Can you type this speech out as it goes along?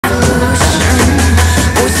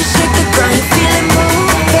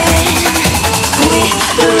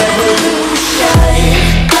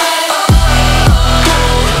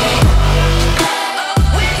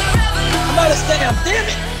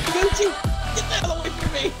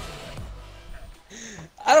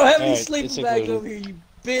don't have any Alright, sleeping bags over here, you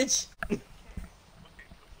bitch.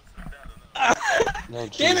 No,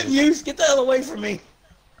 Damn it, Jesus. Muse, get the hell away from me.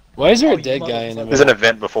 Why is there Oh, a you dead guy in the There's an middle?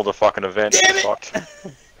 event before the fucking event. Damn it! Fuck.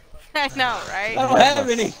 I know, I right? don't have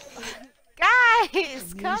any.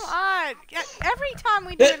 Guys, come on! Every time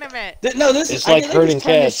we do an event. No, this It's is like they herding just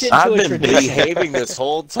turn this cats. shit into I've a been tradition. behaving this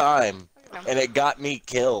whole time, and it got me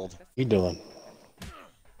killed. What you doing?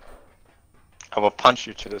 I will punch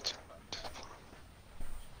you to the.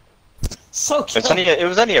 So It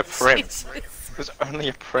was only a prim. It Jesus. was only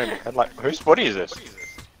a prim. I'm like, what is this?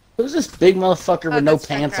 Who's this big motherfucker with no that's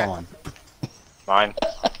pants Junkrat. on? Mine.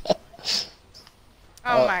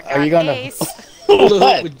 Oh my god, Are you gonna Ace.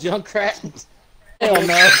 Look with Junkrat? Hell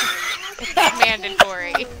no. It's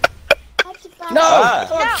mandatory. No! Ah.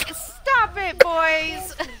 No, stop it,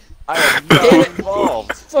 boys! I am not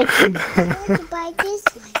involved. Fucking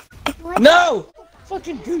no!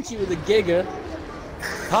 Fucking Gucci with a giga.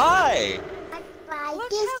 Hi.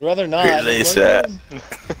 Rather not. Here's Ace at.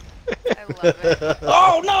 I love it.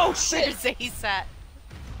 Oh no! Shit! There's Ace at.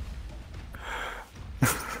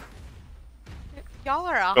 Y'all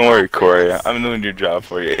are all Don't worry, hot Corey. friends. I'm doing your job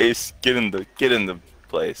for you. Ace, get in the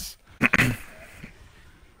place.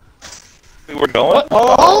 We're going.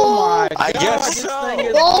 Oh my I god! guess This so. thing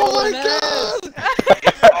is Oh blowing my out.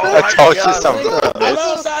 I told you God. something. I'm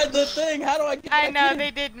outside the thing. How do I get I back know, in?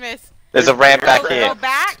 they did miss. There's a ramp back Go here.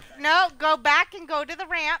 back. No, go back and go to the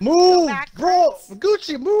ramp. Go Move, back. bro!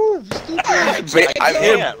 Gucci, move! Stupid. I'm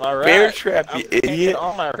here. in my rat. Bear trap, you I'm taking idiot.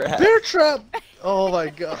 all my rat. Bear trap! Oh my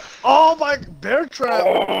god! Oh my bear trap!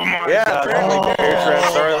 Oh my Yeah, god, apparently all the bear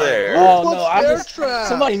traps are there. Oh What's no! I bear just trap?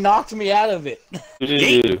 somebody knocked me out of it.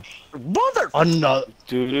 Do-do-do. Mother.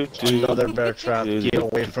 Another bear trap. Get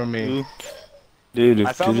away from me.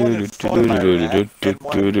 I found one in front of my rat, and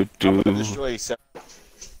one I'm gonna destroy you.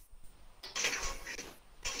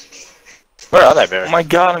 Where are they, Barry? Oh my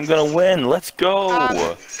god, I'm gonna win. Let's go.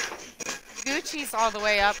 Gucci's all the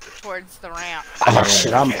way up towards the ramp. Oh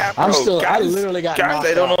shit! I'm bro, still. I guys, literally got. Guys, knocked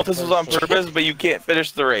I don't know out if this was on first. purpose, but you can't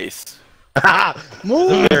finish the race. Move!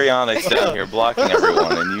 There's a Baryonyx down here blocking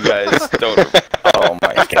everyone, and you guys don't. Oh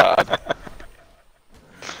my god.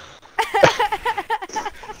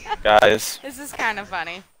 Guys, This is kind of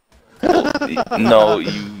funny. no,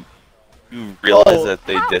 you realize that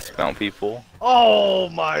they dismount people, Oh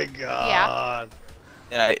my god!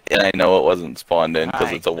 and I know it wasn't spawned in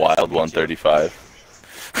because it's a wild 135.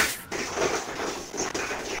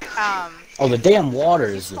 Oh, the damn water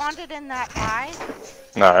is. Just... Spawned it in that high.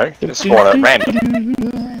 No, it's spawned at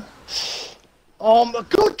random.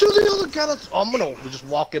 Go to the other kind of. I'm gonna just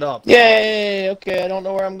walk it up. Yay! Okay, I don't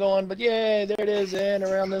know where I'm going, but yay, there it is, and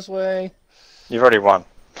around this way. You've already won.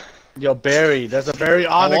 Yo, Barry, there's a Barry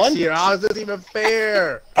won? Onyx here. How is this even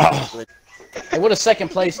fair? Hey, what a second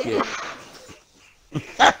place get?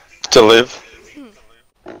 To live.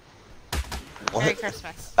 Merry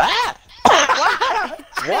Christmas. Ah!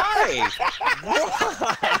 Why?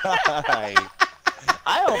 Why?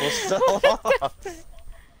 I almost fell off.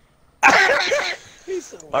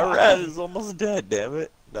 My rat is almost dead, damn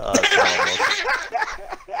it. No, it's not almost.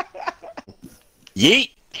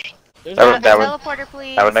 Yeet! There's That would- that would- Teleporter,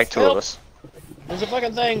 please. That would make two of us. There's a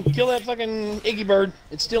fucking thing. Kill that fucking Iggy bird.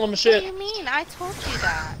 It's stealing my What do shit. you mean? I told you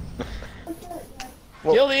that.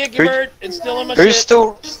 Kill the Iggy who- bird. It's stealing my Who's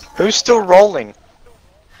shit. still rolling?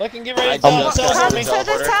 Fucking get ready to I'm- teleport Come me. to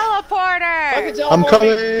the teleporter. Fucking teleport I'm me. coming.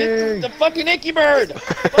 Get the fucking Icky bird.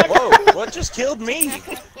 Whoa, what just killed me?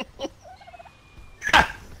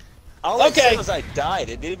 All it Okay. said was I died.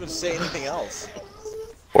 It didn't even say anything else.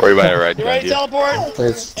 Corey might have right You ready to behind you. teleport?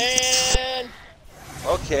 Please. And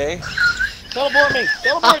Okay. teleport me.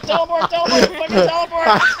 Teleport, teleport, teleport. Fucking teleport.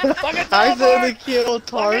 Fucking I said teleport. to kill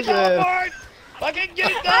Fucking Tarzan. teleport. Fucking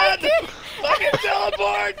get it done. Fucking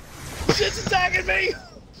teleport. Shit's attacking me.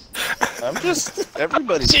 I'm just.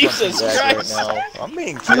 Everybody's Jesus fucking dead Christ. right now. I'm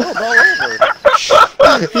being killed all over.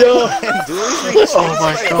 Yo, Oh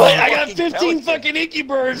my God. Wait, I got 15 fucking Icky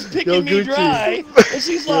birds picking Yo, me Gucci. dry. And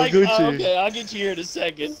she's Yo, like, Gucci. oh, okay, I'll get you here in a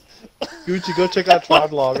second. Gucci, go check out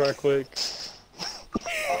Tribe Log right quick.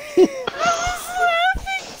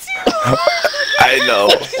 I know.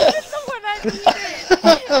 That's the one I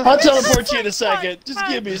needed. I'll teleport you in a second. Just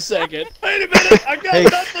give me a second. Wait a minute, I got Hey,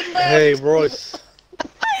 nothing left. hey, Royce.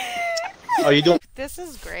 Are you doing? This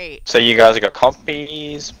is great. So you guys have got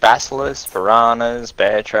compies, basilisks, piranhas,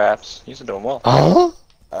 bear traps. You're doing well. Huh?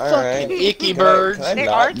 Alright. Icky birds. They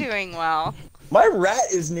are doing well. My rat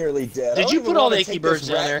is nearly dead. Did I don't you even put all wanna the icky take birds this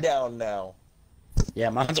down rat there? down now. Yeah,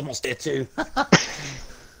 mine's almost dead too.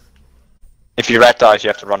 If your rat dies, you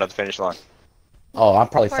have to run to the finish line. Oh, I'm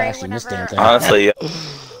probably Corey, faster than this damn whenever- thing. Honestly,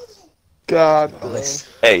 God.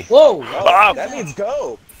 Hey. Whoa! Ah, that means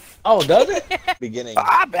go. Oh, does it? Beginning.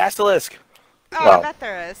 Ah, basilisk. Oh, Wow. I bet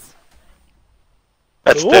there is.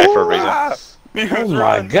 That's there for a reason. Oh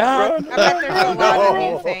my god! I bet there's a lot of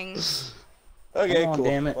new things. Okay, Come on, cool.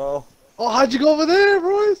 damn it. Well, Oh, how'd you go over there,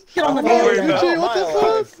 Royce? Get on the I'm damn already thing. Gucci, a what the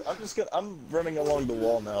mile fuck? out. I'm running along the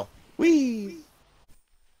wall now. Whee!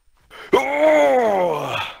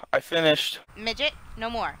 Oh, I finished. Midget, no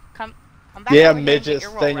more. Come back Yeah, over here and get midget,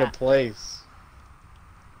 your stay in your roll place.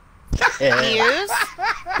 Muse,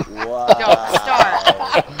 Wow. don't start.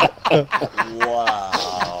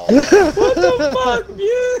 Wow. What the fuck,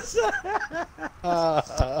 Muse?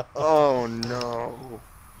 Oh no.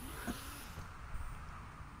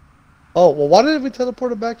 Oh, well, why did we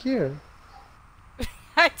teleport it back here?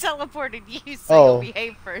 I teleported you, so Oh. you'll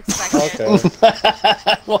behave for a second.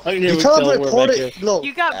 Okay. Why did You we teleport back teleported here? it. Look.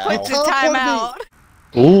 You got Ow. put to Teleported me. timeout.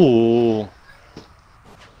 Ooh.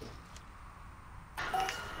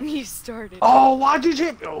 You started. Oh, why'd you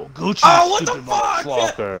jump? Oh, Gucci. Oh, what the stupid fuck?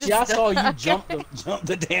 motherfucker. See, I saw you jump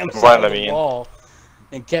the damn Let side of me the in. wall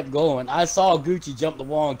and kept going. I saw Gucci jump the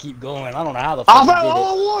wall and keep going. I don't know how the I fuck found he did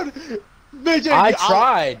all I wanted. Midget. it. I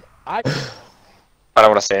tried. I don't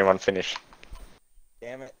want to see anyone finish.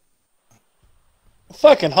 Damn it.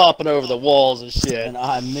 Fucking hopping over the walls and shit. And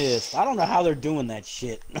I missed. I don't know how they're doing that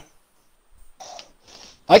shit.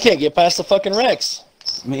 I can't get past the fucking Rex.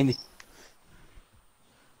 I mean,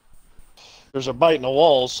 There's a bite in the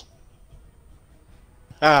walls.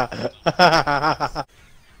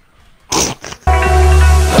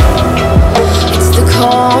 It's the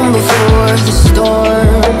calm before the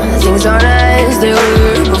storm. Things aren't as they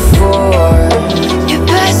were before. You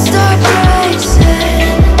best start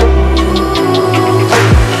rising.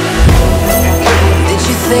 Did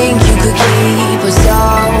you think you could keep